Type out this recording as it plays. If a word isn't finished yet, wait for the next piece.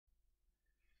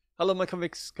Hello my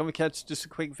Convict Cats, just a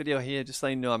quick video here, just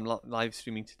letting you know I'm live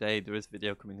streaming today. There is a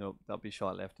video coming up, that'll be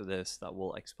shortly after this, that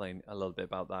will explain a little bit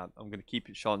about that. I'm going to keep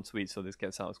it short and sweet so this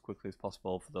gets out as quickly as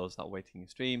possible for those that are waiting in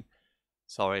stream.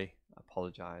 Sorry, I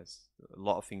apologise. A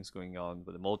lot of things going on,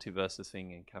 but the multiverses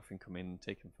thing and Catherine coming and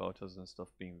taking photos and stuff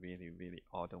being really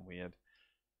odd and weird.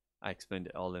 I explained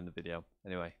it all in the video.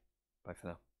 Anyway, bye for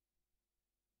now.